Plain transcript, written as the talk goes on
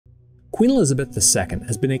Queen Elizabeth II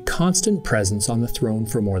has been a constant presence on the throne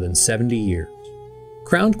for more than 70 years.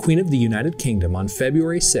 Crowned Queen of the United Kingdom on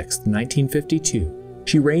February 6, 1952,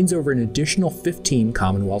 she reigns over an additional 15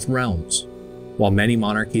 Commonwealth realms. While many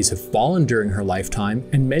monarchies have fallen during her lifetime,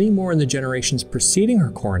 and many more in the generations preceding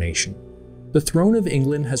her coronation, the throne of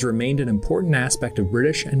England has remained an important aspect of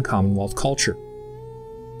British and Commonwealth culture.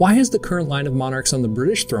 Why has the current line of monarchs on the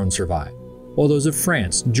British throne survived, while those of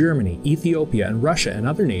France, Germany, Ethiopia, and Russia and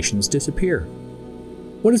other nations disappear?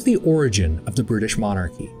 What is the origin of the British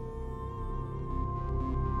monarchy?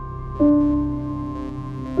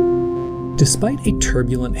 Despite a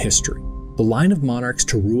turbulent history, the line of monarchs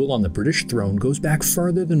to rule on the British throne goes back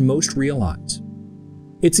farther than most realize.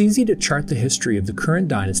 It's easy to chart the history of the current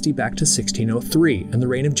dynasty back to 1603 and the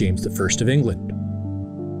reign of James I of England.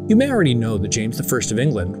 You may already know that James I of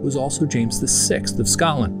England was also James VI of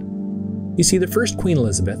Scotland. You see, the first Queen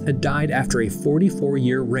Elizabeth had died after a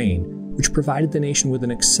 44-year reign, which provided the nation with an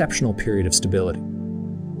exceptional period of stability.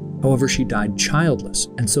 However, she died childless,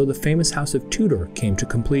 and so the famous House of Tudor came to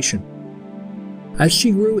completion. As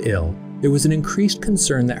she grew ill, there was an increased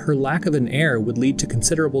concern that her lack of an heir would lead to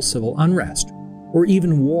considerable civil unrest, or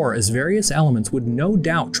even war, as various elements would no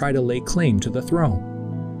doubt try to lay claim to the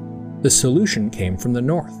throne. The solution came from the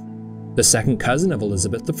north. The second cousin of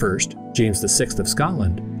Elizabeth I, James VI of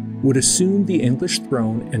Scotland, would assume the English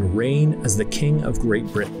throne and reign as the King of Great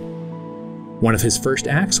Britain. One of his first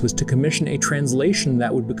acts was to commission a translation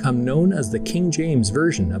that would become known as the King James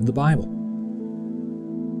Version of the Bible.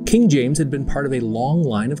 King James had been part of a long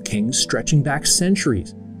line of kings stretching back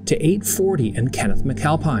centuries to 840 and Kenneth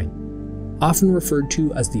MacAlpine, often referred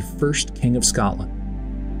to as the first King of Scotland.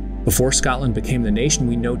 Before Scotland became the nation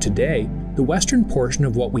we know today, the western portion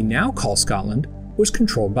of what we now call Scotland was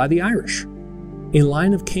controlled by the Irish. A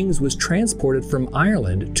line of kings was transported from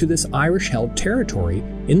Ireland to this Irish-held territory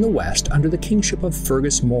in the west under the kingship of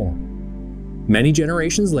Fergus More. Many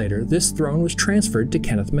generations later, this throne was transferred to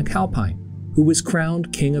Kenneth MacAlpine, who was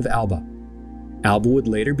crowned King of Alba. Alba would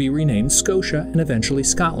later be renamed Scotia and eventually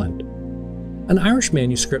Scotland. An Irish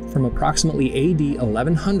manuscript from approximately AD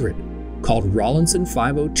 1100, called Rawlinson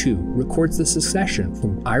 502, records the succession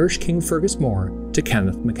from Irish King Fergus More to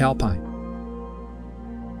Kenneth MacAlpine.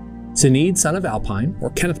 Sinead, son of Alpine,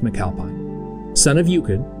 or Kenneth MacAlpine, son of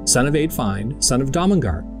Euclid, son of Aedfine, son of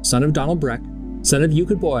Domangart, son of Donald Breck, son of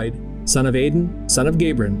Euclid Boyd, son of Aidan, son of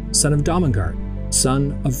Gabrin, son of Domangart,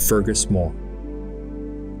 son of Fergus More.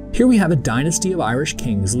 Here we have a dynasty of Irish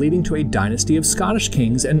kings leading to a dynasty of Scottish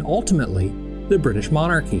kings and ultimately the British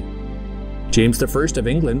monarchy. James I of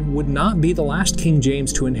England would not be the last King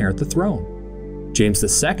James to inherit the throne. James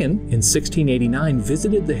II in 1689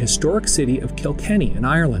 visited the historic city of Kilkenny in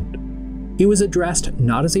Ireland. He was addressed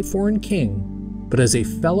not as a foreign king, but as a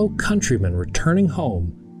fellow countryman returning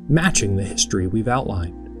home, matching the history we've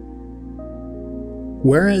outlined.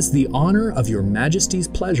 Whereas the honor of your Majesty's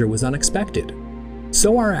pleasure was unexpected,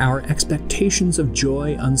 so are our expectations of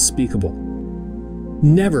joy unspeakable.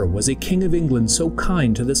 Never was a King of England so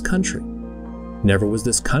kind to this country. Never was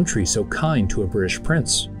this country so kind to a British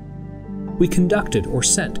prince. We conducted or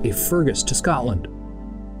sent a Fergus to Scotland.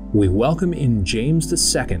 We welcome in James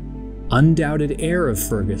II, undoubted heir of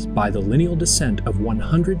Fergus by the lineal descent of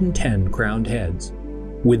 110 crowned heads,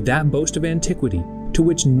 with that boast of antiquity to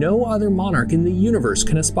which no other monarch in the universe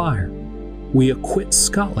can aspire. We acquit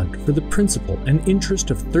Scotland for the principal and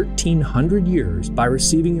interest of 1300 years by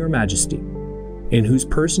receiving your Majesty, in whose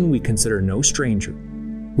person we consider no stranger.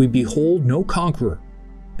 We behold no conqueror,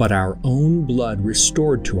 but our own blood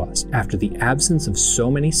restored to us after the absence of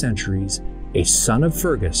so many centuries, a son of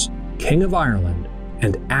Fergus, King of Ireland,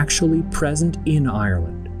 and actually present in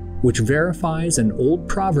Ireland, which verifies an old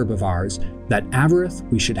proverb of ours that avereth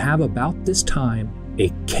we should have about this time a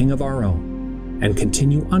king of our own, and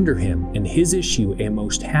continue under him and his issue a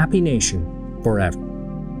most happy nation forever.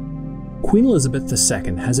 Queen Elizabeth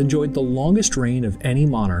II has enjoyed the longest reign of any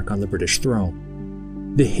monarch on the British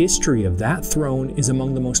throne. The history of that throne is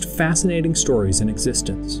among the most fascinating stories in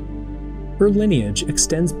existence. Her lineage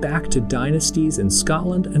extends back to dynasties in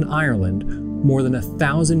Scotland and Ireland more than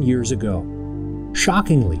 1,000 years ago.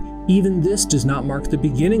 Shockingly, even this does not mark the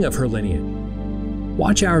beginning of her lineage.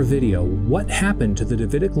 Watch our video, What Happened to the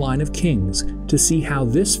Davidic Line of Kings, to see how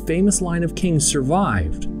this famous line of kings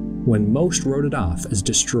survived when most wrote it off as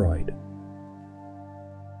destroyed.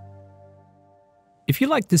 If you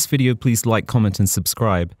liked this video, please like, comment, and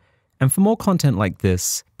subscribe. And for more content like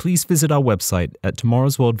this, please visit our website at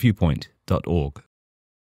tomorrowsworldviewpoint.org.